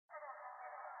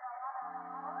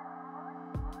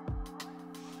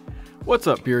What's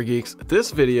up, beer geeks? This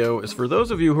video is for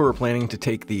those of you who are planning to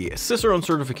take the Cicerone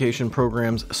Certification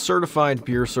Program's Certified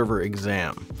Beer Server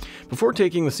exam. Before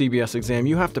taking the CBS exam,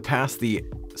 you have to pass the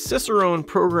Cicerone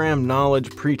Program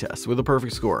Knowledge Pretest with a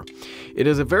perfect score. It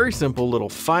is a very simple little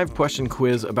 5-question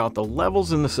quiz about the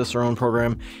levels in the Cicerone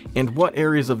program and what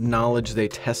areas of knowledge they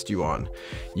test you on.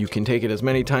 You can take it as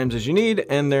many times as you need,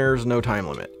 and there's no time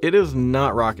limit. It is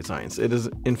not rocket science. It is,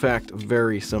 in fact,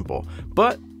 very simple.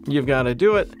 But you've got to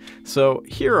do it. So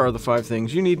here are the 5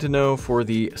 things you need to know for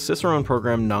the Cicerone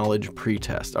Program Knowledge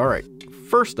Pretest. All right,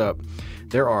 first up,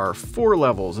 there are 4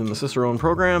 levels in the Cicerone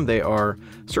program. They are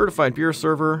Certified Beer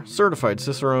Server, Certified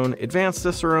Cicerone, Advanced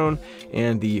Cicerone,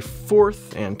 and the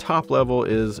 4th and top level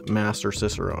is Master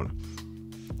Cicerone.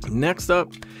 Next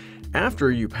up,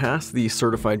 after you pass the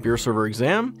Certified Beer Server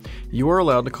exam, you are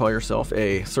allowed to call yourself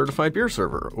a Certified Beer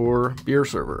Server or Beer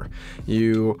Server.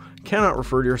 You cannot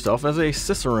refer to yourself as a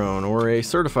Cicerone or a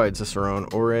Certified Cicerone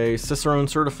or a Cicerone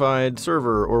Certified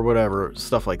Server or whatever,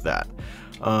 stuff like that.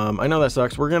 I know that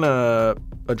sucks. We're going to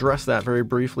address that very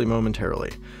briefly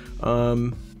momentarily.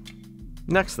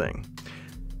 Next thing.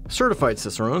 Certified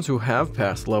Cicerones who have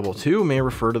passed level 2 may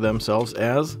refer to themselves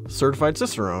as Certified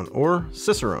Cicerone or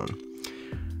Cicerone.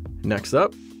 Next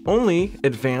up, only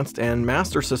Advanced and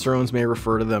Master Cicerones may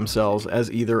refer to themselves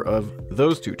as either of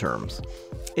those 2 terms.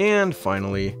 And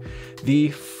finally, the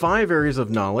 5 areas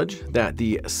of knowledge that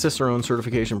the Cicerone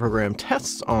Certification Program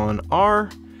tests on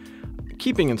are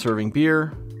keeping and serving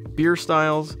beer, beer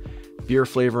styles, beer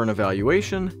flavor and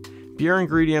evaluation, beer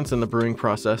ingredients in the brewing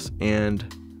process,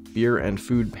 and beer and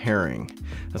food pairing.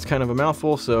 That's kind of a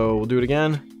mouthful, so we'll do it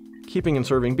again. Keeping and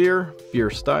serving beer, beer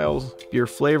styles, beer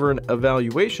flavor and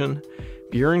evaluation,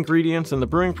 beer ingredients in the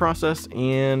brewing process,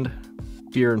 and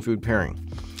beer and food pairing.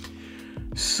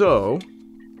 So,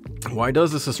 why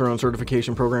does the Cicerone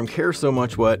Certification Program care so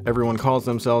much what everyone calls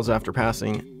themselves after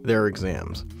passing their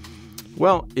exams?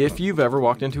 Well, if you've ever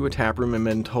walked into a tap room and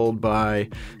been told by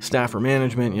staff or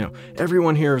management,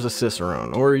 everyone here is a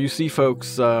Cicerone, or you see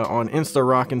folks on Insta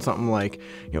rocking something like,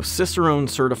 Cicerone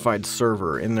Certified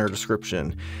Server in their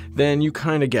description, then you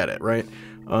kind of get it, right?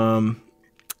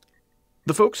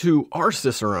 The folks who are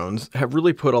Cicerones have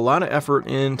really put a lot of effort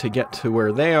in to get to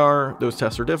where they are. Those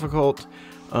tests are difficult,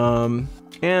 and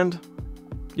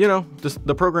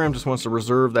the program just wants to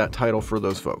reserve that title for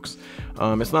those folks.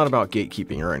 It's not about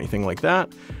gatekeeping or anything like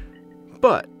that.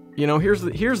 But, here's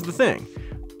the thing.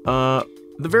 The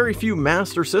very few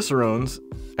Master Cicerones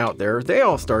out there, they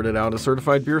all started out as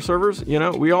Certified Beer Servers.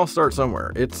 We all start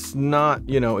somewhere. It's not,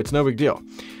 it's no big deal.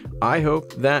 I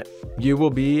hope that you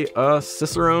will be a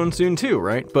Cicerone soon too,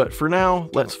 right? But for now,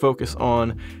 let's focus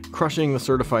on crushing the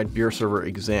Certified Beer Server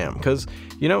exam, because,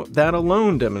 that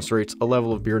alone demonstrates a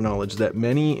level of beer knowledge that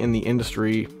many in the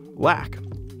industry lack.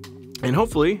 And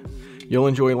hopefully, you'll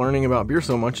enjoy learning about beer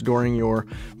so much during your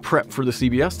prep for the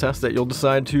CBS test that you'll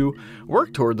decide to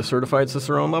work toward the Certified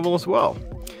Cicerone level as well.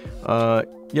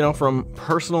 From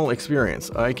personal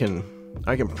experience, I can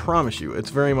promise you it's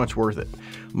very much worth it.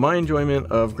 My enjoyment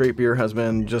of great beer has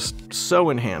been just so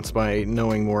enhanced by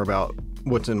knowing more about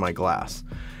what's in my glass.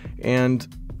 And,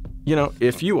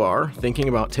 if you are thinking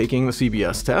about taking the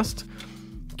CBS test,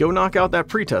 go knock out that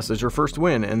pretest as your first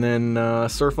win, and then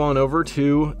surf on over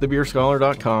to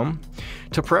thebeerscholar.com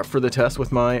to prep for the test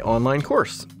with my online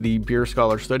course, the Beer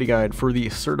Scholar Study Guide for the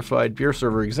Certified Beer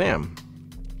Server exam.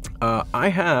 I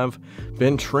have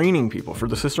been training people for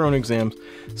the Cicerone exams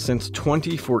since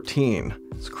 2014.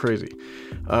 It's crazy.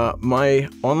 My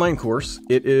online course,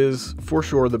 it is for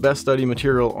sure the best study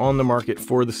material on the market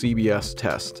for the CBS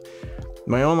test.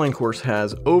 My online course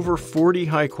has over 40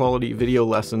 high-quality video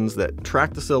lessons that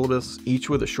track the syllabus,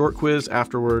 each with a short quiz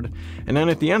afterward, and then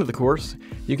at the end of the course,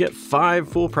 you get 5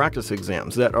 full practice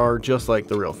exams that are just like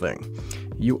the real thing.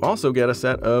 You also get a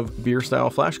set of beer-style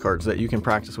flashcards that you can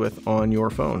practice with on your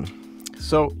phone.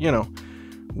 So,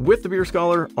 with the Beer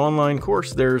Scholar online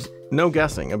course, there's no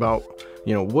guessing about,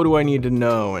 what do I need to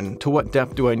know and to what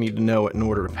depth do I need to know it in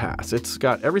order to pass. It's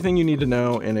got everything you need to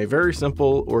know in a very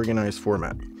simple, organized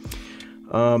format.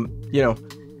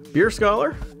 Beer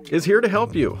Scholar is here to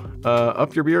help you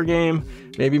up your beer game,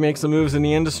 maybe make some moves in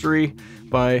the industry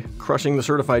by crushing the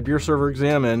Certified Beer Server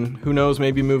exam, and who knows,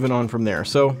 maybe moving on from there.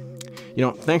 So,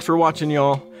 thanks for watching,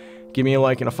 y'all. Give me a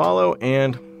like and a follow,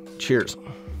 and cheers.